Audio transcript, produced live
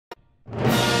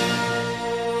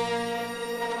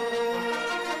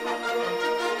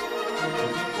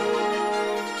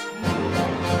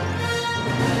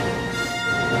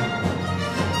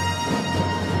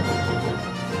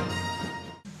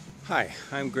Hi,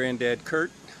 I'm Granddad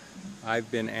Kurt.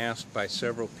 I've been asked by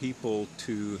several people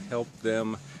to help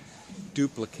them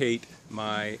duplicate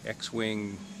my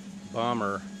X-Wing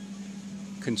bomber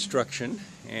construction,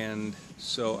 and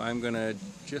so I'm going to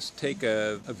just take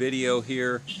a video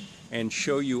here and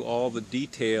show you all the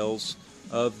details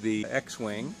of the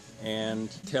X-Wing and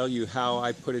tell you how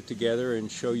I put it together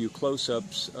and show you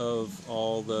close-ups of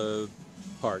all the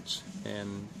parts,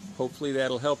 and hopefully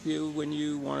that'll help you when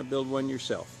you want to build one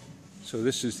yourself. So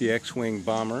this is the X-Wing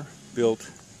bomber,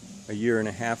 built a year and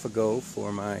a half ago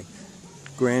for my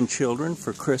grandchildren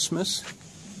for Christmas.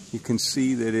 You can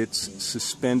see that it's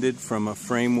suspended from a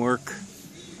framework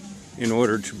in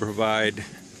order to provide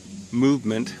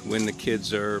movement when the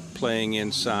kids are playing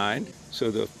inside. So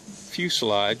the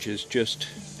fuselage is just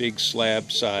big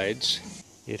slab sides.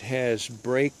 It has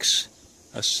brakes,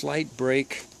 a slight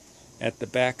brake at the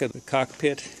back of the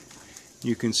cockpit.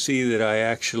 You can see that I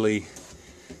actually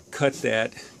cut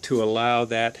that to allow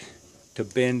that to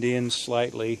bend in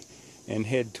slightly and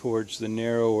head towards the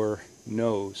narrower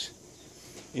nose.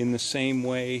 In the same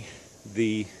way,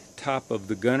 the top of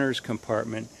the gunner's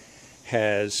compartment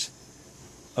has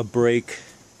a brake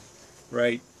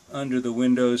right under the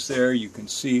windows there. You can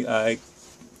see I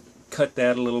cut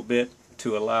that a little bit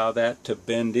to allow that to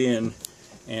bend in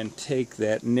and take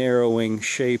that narrowing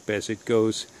shape as it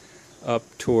goes up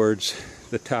towards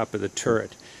the top of the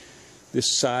turret.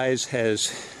 This size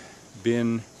has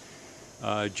been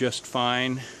just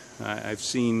fine. I've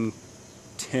seen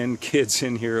 10 kids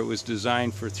in here. It was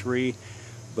designed for 3,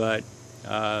 but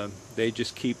they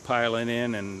just keep piling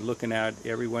in and looking out.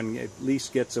 Everyone at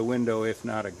least gets a window, if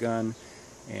not a gun,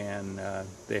 and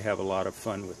they have a lot of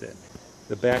fun with it.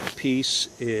 The back piece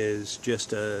is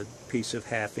just a piece of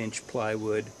 1/2-inch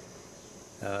plywood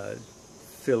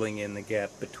filling in the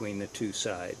gap between the two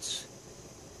sides.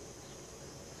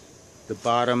 The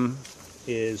bottom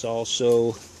is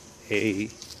also a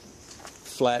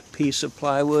flat piece of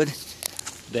plywood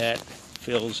that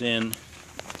fills in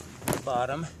the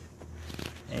bottom,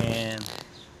 and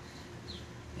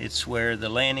it's where the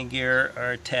landing gear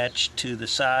are attached to the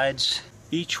sides.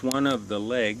 Each one of the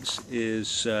legs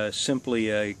is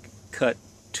simply a cut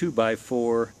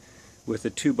 2x4 with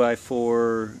a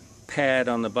 2x4 pad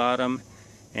on the bottom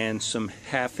and some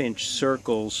 1/2-inch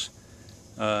circles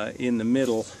in the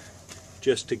middle,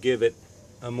 just to give it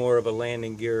a more of a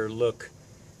landing gear look.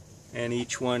 And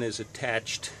each one is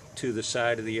attached to the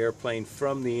side of the airplane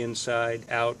from the inside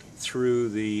out through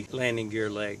the landing gear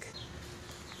leg.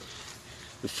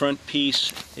 The front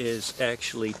piece is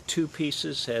actually 2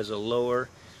 pieces, has a lower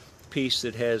piece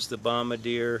that has the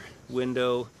bombardier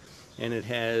window, and it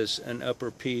has an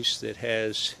upper piece that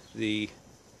has the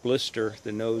blister,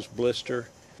 the nose blister,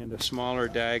 and a smaller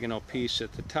diagonal piece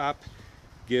at the top,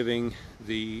 giving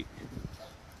the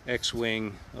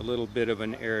X-Wing a little bit of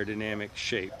an aerodynamic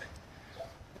shape.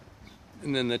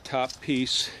 And then the top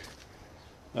piece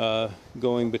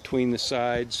going between the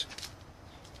sides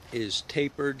is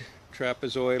tapered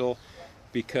trapezoidal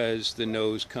because the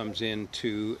nose comes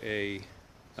into a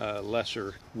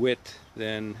lesser width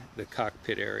than the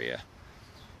cockpit area.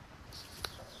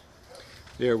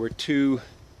 There were 2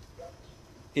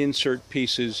 insert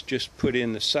pieces just put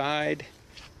in the side,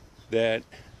 that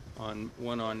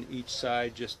one on each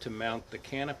side just to mount the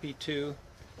canopy to,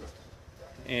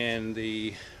 and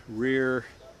the rear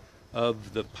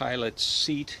of the pilot's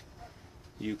seat,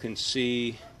 you can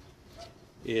see,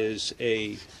 is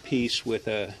a piece with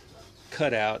a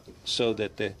cutout so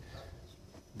that the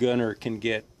gunner can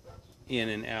get in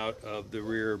and out of the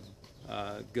rear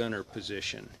gunner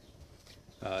position.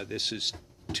 This is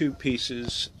 2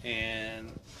 pieces,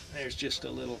 and there's just a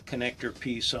little connector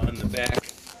piece on the back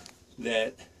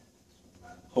that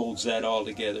holds that all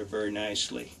together very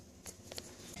nicely.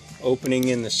 Opening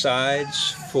in the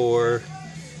sides for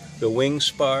the wing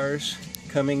spars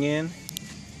coming in.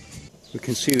 We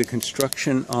can see the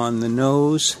construction on the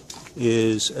nose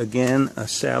is again a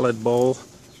salad bowl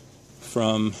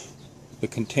from the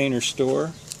Container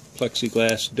Store,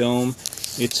 plexiglass dome.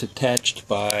 It's attached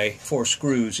by 4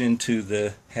 screws into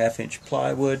the 1/2-inch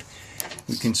plywood.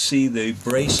 We can see the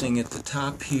bracing at the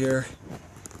top here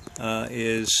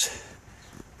is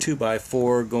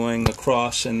 2x4 going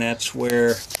across, and that's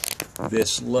where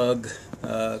this lug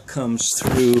comes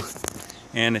through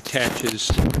and attaches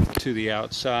to the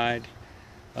outside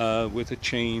with a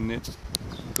chain that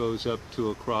goes up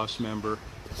to a cross member.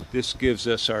 This gives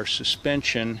us our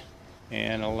suspension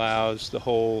and allows the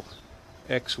whole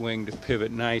X-Wing to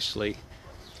pivot nicely.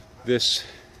 This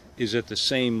is at the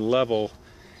same level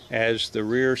as the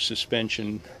rear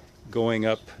suspension going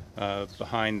up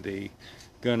behind the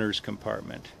gunner's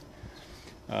compartment.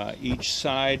 Each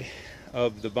side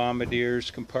of the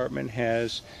bombardier's compartment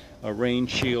has a rain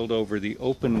shield over the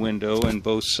open window, and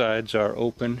both sides are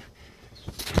open.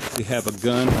 We have a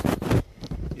gun.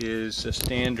 Is a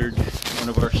standard, one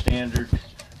of our standard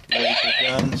laser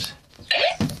guns,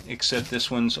 except this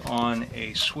one's on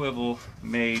a swivel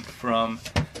made from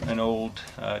an old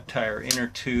tire inner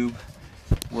tube.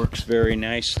 Works very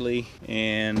nicely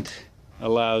and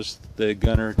allows the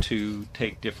gunner to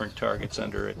take different targets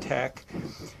under attack.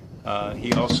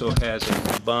 He also has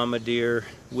a bombardier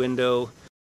window.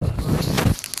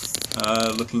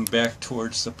 Looking back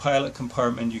towards the pilot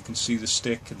compartment, you can see the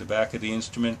stick at the back of the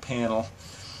instrument panel.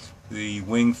 The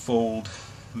wing fold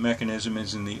mechanism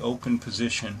is in the open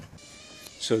position.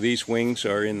 So these wings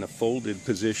are in the folded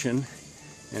position,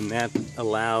 and that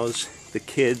allows the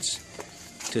kids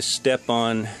to step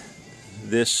on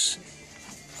this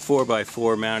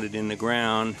 4x4 mounted in the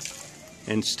ground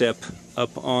and step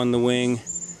up on the wing,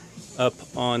 up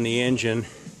on the engine,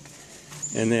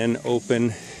 and then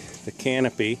open the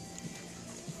canopy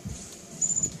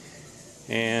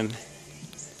and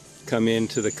come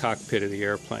into the cockpit of the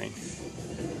airplane.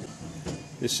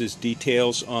 This is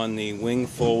details on the wing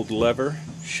fold lever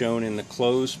shown in the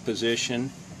closed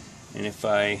position, and if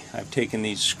I've taken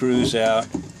these screws out,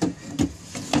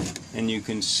 and you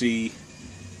can see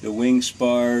the wing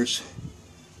spars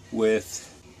with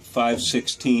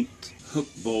 5/16 hook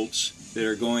bolts that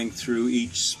are going through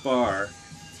each spar,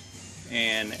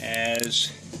 and as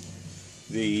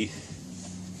the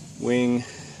wing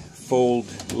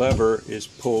fold lever is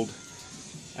pulled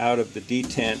out of the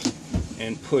detent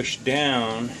and pushed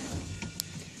down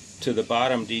to the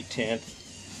bottom detent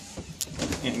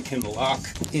and can lock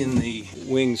in the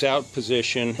wings out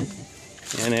position,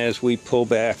 and as we pull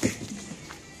back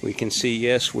we can see,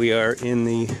 yes, we are in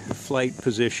the flight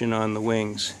position on the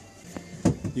wings.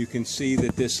 You can see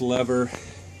that this lever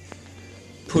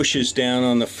pushes down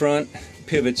on the front,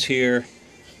 pivots here,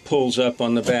 pulls up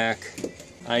on the back.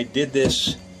 I did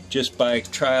this just by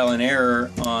trial and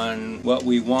error on what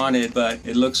we wanted, but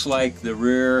it looks like the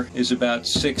rear is about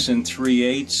 6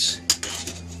 3/8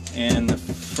 and the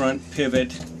front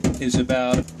pivot is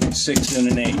about 6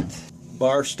 1/8.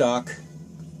 Bar stock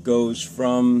goes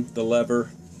from the lever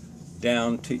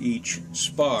down to each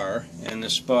spar, and the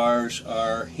spars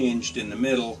are hinged in the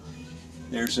middle.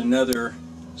 There's another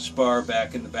spar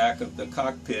back in the back of the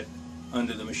cockpit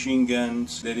under the machine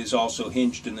guns that is also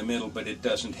hinged in the middle, but it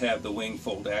doesn't have the wing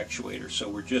fold actuator, so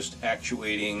we're just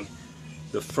actuating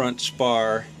the front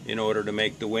spar in order to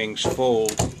make the wings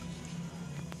fold.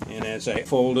 And as I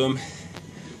fold them,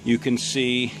 you can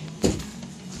see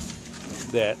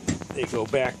that they go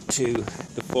back to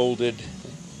the folded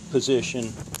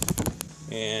position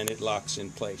and it locks in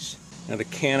place. Now the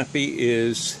canopy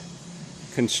is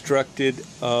constructed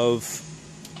of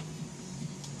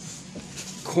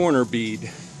corner bead.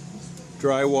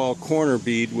 Drywall corner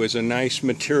bead was a nice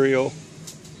material,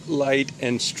 light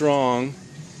and strong,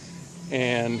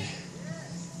 and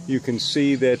you can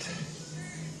see that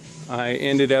I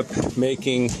ended up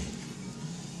making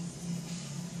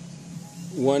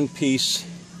one piece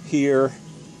here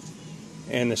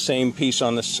and the same piece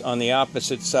on the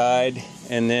opposite side,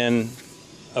 and then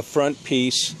a front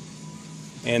piece,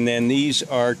 and then these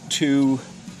are two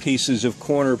pieces of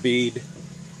corner bead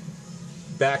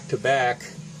back to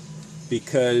back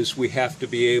because we have to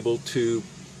be able to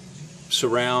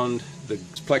surround the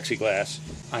plexiglass.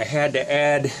 I had to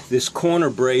add this corner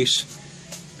brace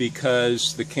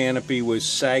because the canopy was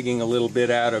sagging a little bit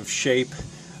out of shape.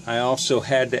 I also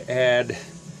had to add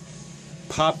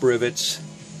pop rivets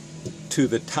to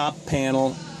the top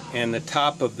panel and the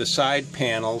top of the side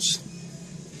panels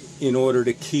in order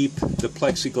to keep the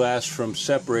plexiglass from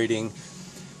separating.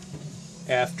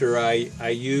 After I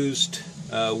used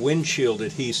windshield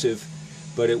adhesive,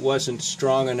 but it wasn't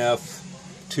strong enough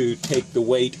to take the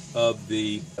weight of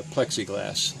the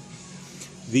plexiglass.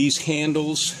 These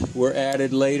handles were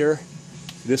added later.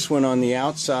 This one on the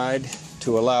outside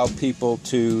to allow people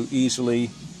to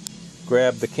easily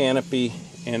grab the canopy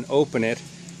and open it,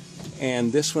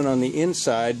 and this one on the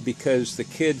inside because the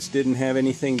kids didn't have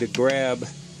anything to grab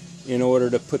in order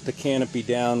to put the canopy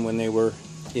down when they were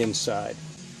inside.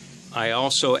 I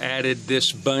also added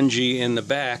this bungee in the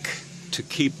back to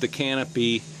keep the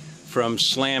canopy from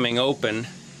slamming open,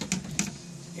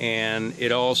 and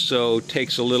it also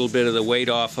takes a little bit of the weight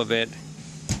off of it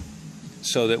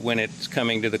so that when it's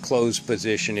coming to the closed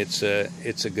position, it's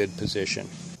a good position.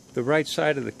 The right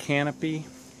side of the canopy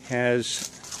has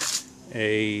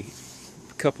a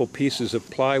couple pieces of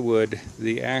plywood.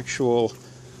 The actual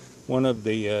one of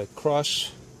the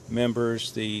cross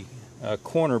members, the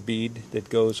corner bead that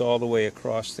goes all the way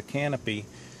across the canopy,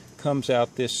 comes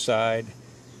out this side,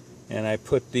 and I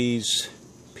put these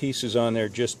pieces on there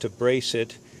just to brace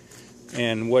it.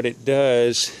 And what it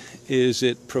does is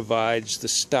it provides the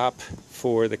stop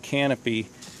for the canopy.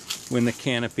 When the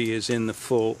canopy is in the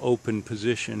full open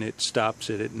position, it stops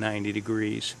it at 90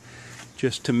 degrees,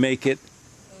 just to make it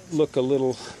look a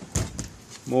little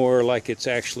more like it's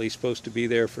actually supposed to be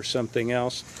there for something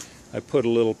else. I put a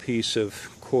little piece of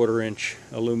 1/4-inch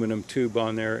aluminum tube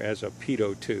on there as a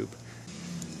pitot tube.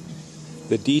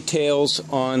 The details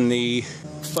on the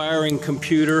firing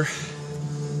computer: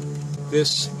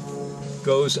 this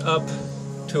goes up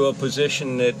to a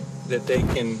position that they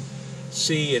can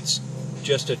see. It's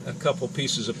just a couple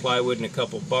pieces of plywood and a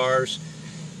couple bars,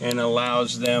 and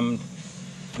allows them,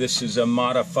 this is a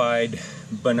modified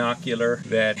binocular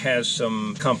that has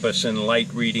some compass and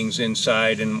light readings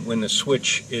inside, and when the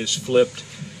switch is flipped,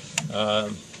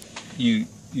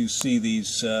 you see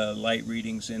these light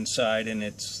readings inside, and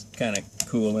it's kind of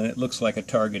cool, and it looks like a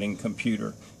targeting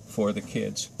computer for the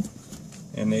kids,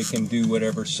 and they can do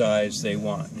whatever size they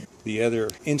want. The other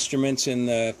instruments in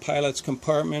the pilot's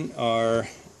compartment are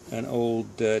an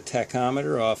old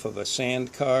tachometer off of a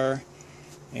sand car,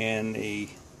 and a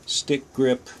stick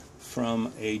grip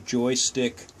from a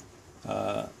joystick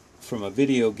from a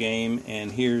video game,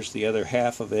 and here's the other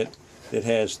half of it that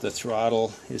has the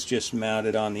throttle. Is just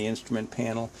mounted on the instrument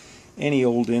panel. Any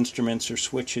old instruments or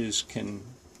switches can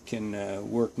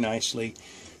work nicely.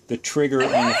 The trigger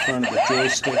on the front of the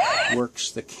joystick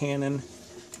works the cannon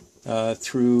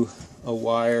through a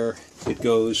wire. It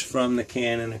goes from the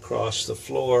cannon across the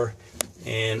floor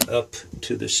and up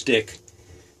to the stick.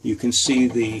 You can see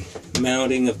the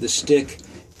mounting of the stick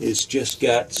is just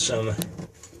got some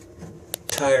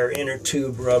tire inner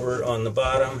tube rubber on the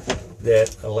bottom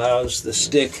that allows the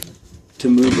stick to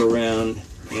move around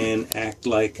and act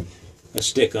like a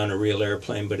stick on a real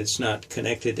airplane, but it's not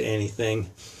connected to anything.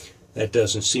 That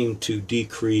doesn't seem to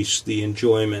decrease the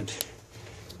enjoyment.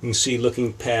 You can see,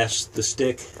 looking past the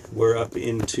stick, we're up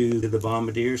into the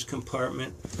bombardier's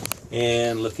compartment,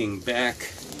 and looking back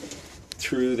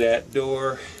through that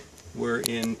door, we're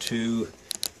into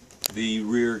the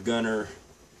rear gunner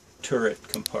turret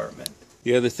compartment.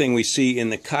 The other thing we see in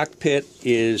the cockpit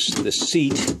is the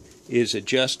seat is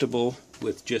adjustable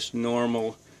with just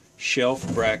normal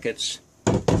shelf brackets,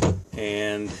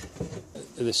 and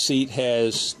the seat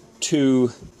has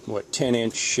two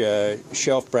 10-inch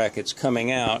shelf brackets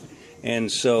coming out,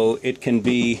 and so it can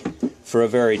be for a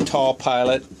very tall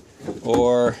pilot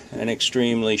or an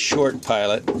extremely short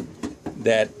pilot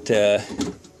that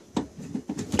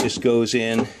just goes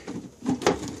in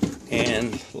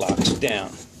and locks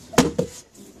down.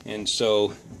 And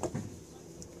so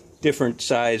different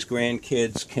size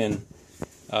grandkids can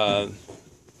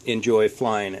enjoy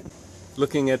flying it.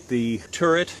 Looking at the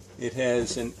turret, it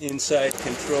has an inside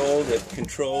control that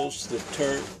controls the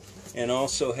turret, and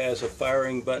also has a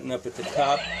firing button up at the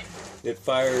top that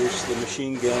fires the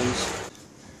machine guns.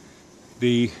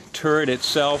 The turret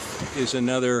itself is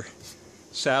another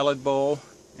salad bowl,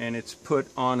 and it's put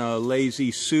on a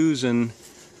Lazy Susan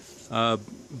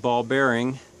ball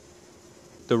bearing.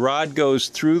 The rod goes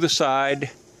through the side,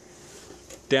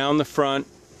 down the front,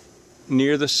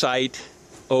 near the sight,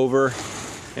 over,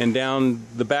 and down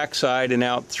the back side and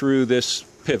out through this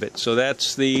pivot. So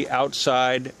that's the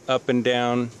outside up and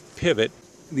down pivot.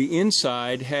 The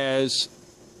inside has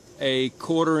a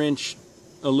 1/4-inch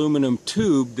aluminum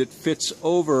tube that fits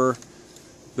over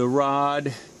the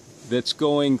rod that's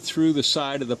going through the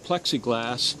side of the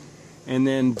plexiglass, and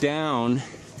then down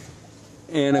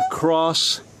and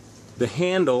across the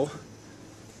handle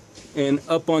and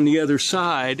up on the other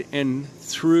side and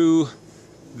through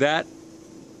that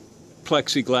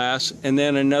plexiglass, and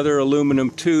then another aluminum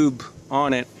tube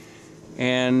on it,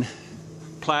 and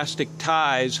plastic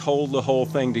ties hold the whole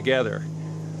thing together.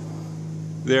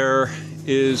 There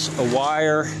is a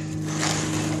wire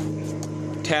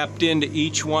tapped into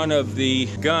each one of the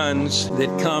guns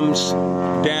that comes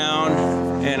down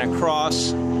and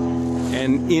across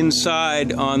and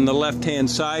inside on the left-hand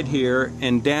side here,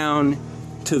 and down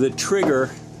to the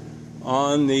trigger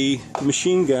on the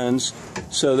machine guns,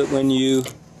 so that when you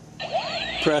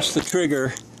press the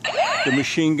trigger, the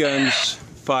machine guns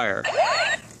fire.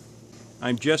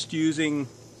 I'm just using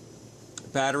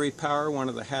battery power. One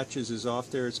of the hatches is off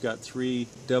there. It's got 3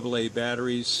 AA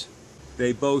batteries.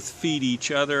 They both feed each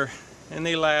other, and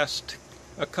they last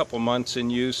a couple months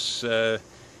in use, and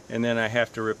then I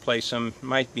have to replace them.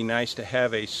 Might be nice to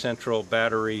have a central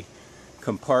battery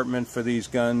compartment for these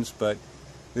guns, but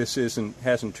this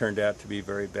hasn't turned out to be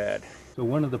very bad. So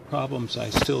one of the problems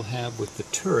I still have with the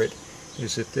turret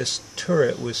is that this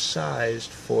turret was sized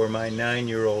for my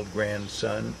 9-year-old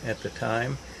grandson at the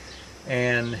time,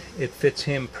 and it fits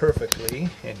him perfectly,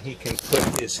 and he can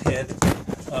put his head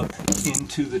up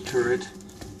into the turret,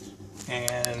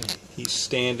 and he's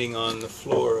standing on the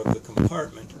floor of the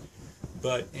compartment.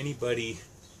 But anybody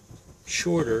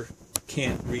shorter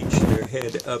can't reach their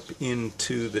head up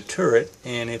into the turret,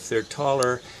 and if they're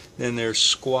taller, then they're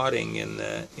squatting in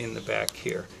the back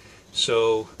here.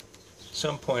 So at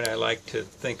some point I like to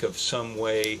think of some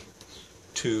way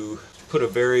to put a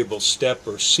variable step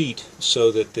or seat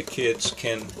so that the kids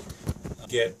can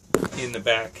get in the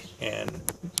back, and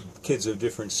kids of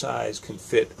different size can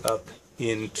fit up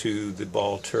into the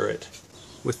ball turret.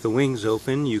 With the wings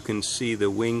open, you can see the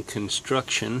wing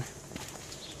construction.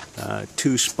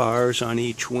 2 spars on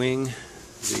each wing.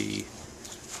 The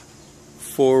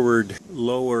forward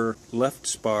lower left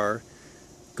spar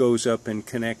goes up and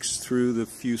connects through the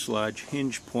fuselage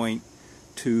hinge point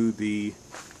to the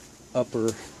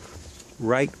upper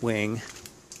right wing,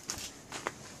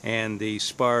 and the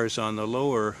spars on the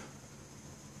lower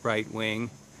right wing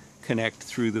connect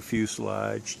through the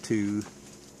fuselage to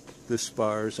the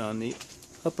spars on the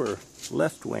upper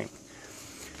left wing.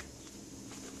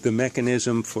 The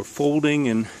mechanism for folding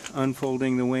and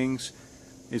unfolding the wings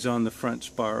is on the front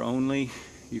spar only.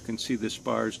 You can see the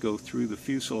spars go through the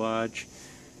fuselage,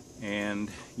 and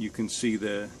you can see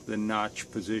the notch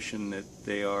position that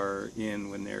they are in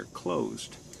when they're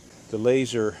closed. The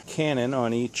laser cannon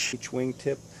on each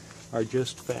wingtip are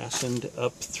just fastened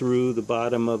up through the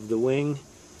bottom of the wing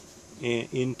and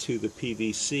into the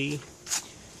PVC.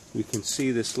 You can see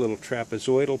this little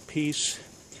trapezoidal piece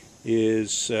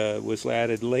was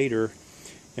added later,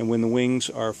 and when the wings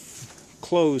are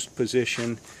closed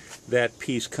position, that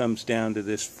piece comes down to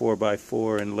this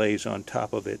 4x4 and lays on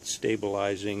top of it,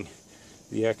 stabilizing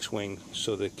the X-wing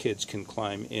so the kids can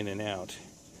climb in and out.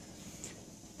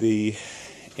 The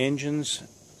engines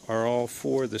are all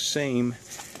 4 the same.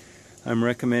 I'm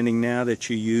recommending now that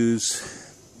you use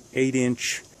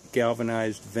 8-inch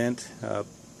galvanized vent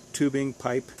tubing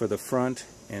pipe for the front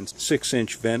and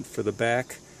 6-inch vent for the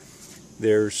back.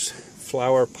 There's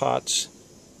flower pots,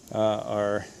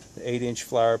 are 8-inch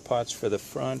flower pots for the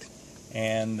front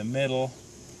and the middle,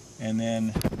 and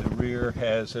then the rear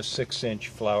has a 6-inch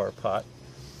flower pot.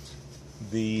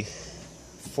 The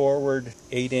forward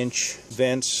 8-inch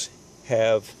vents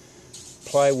have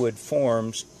plywood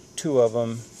forms, 2 of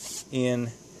them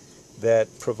in,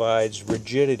 that provides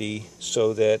rigidity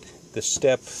so that the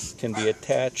step can be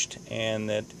attached and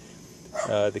that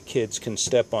the kids can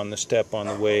step on the step on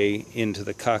the way into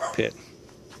the cockpit.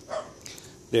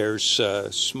 There's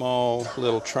small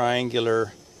little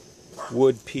triangular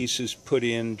wood pieces put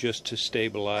in just to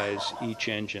stabilize each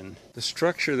engine. The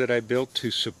structure that I built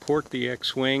to support the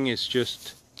X-wing is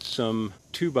just some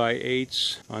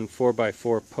 2x8s on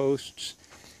 4x4 posts,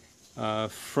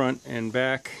 front and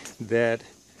back, that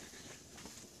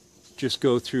just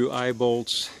go through eye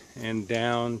bolts and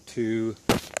down to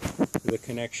the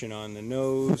connection on the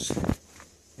nose,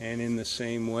 and in the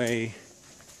same way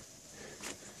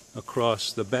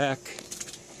across the back,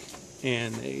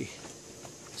 and the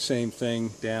same thing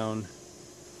down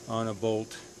on a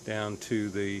bolt down to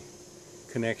the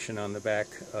connection on the back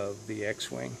of the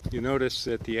X-wing. You notice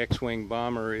that the X-wing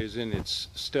bomber is in its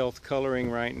stealth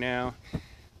coloring right now.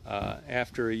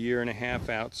 After a year and a half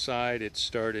outside, it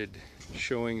started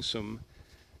showing some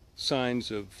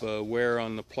signs of wear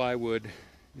on the plywood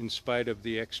in spite of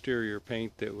the exterior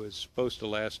paint that was supposed to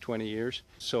last 20 years.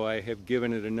 So I have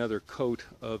given it another coat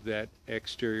of that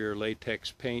exterior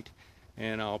latex paint,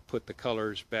 and I'll put the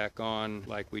colors back on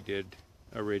like we did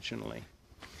originally.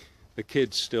 The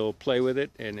kids still play with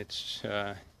it, and it's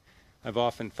I've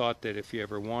often thought that if you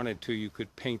ever wanted to, you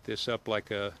could paint this up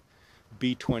like a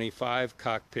B-25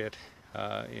 cockpit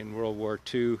in World War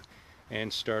II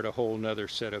and start a whole nother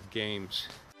set of games.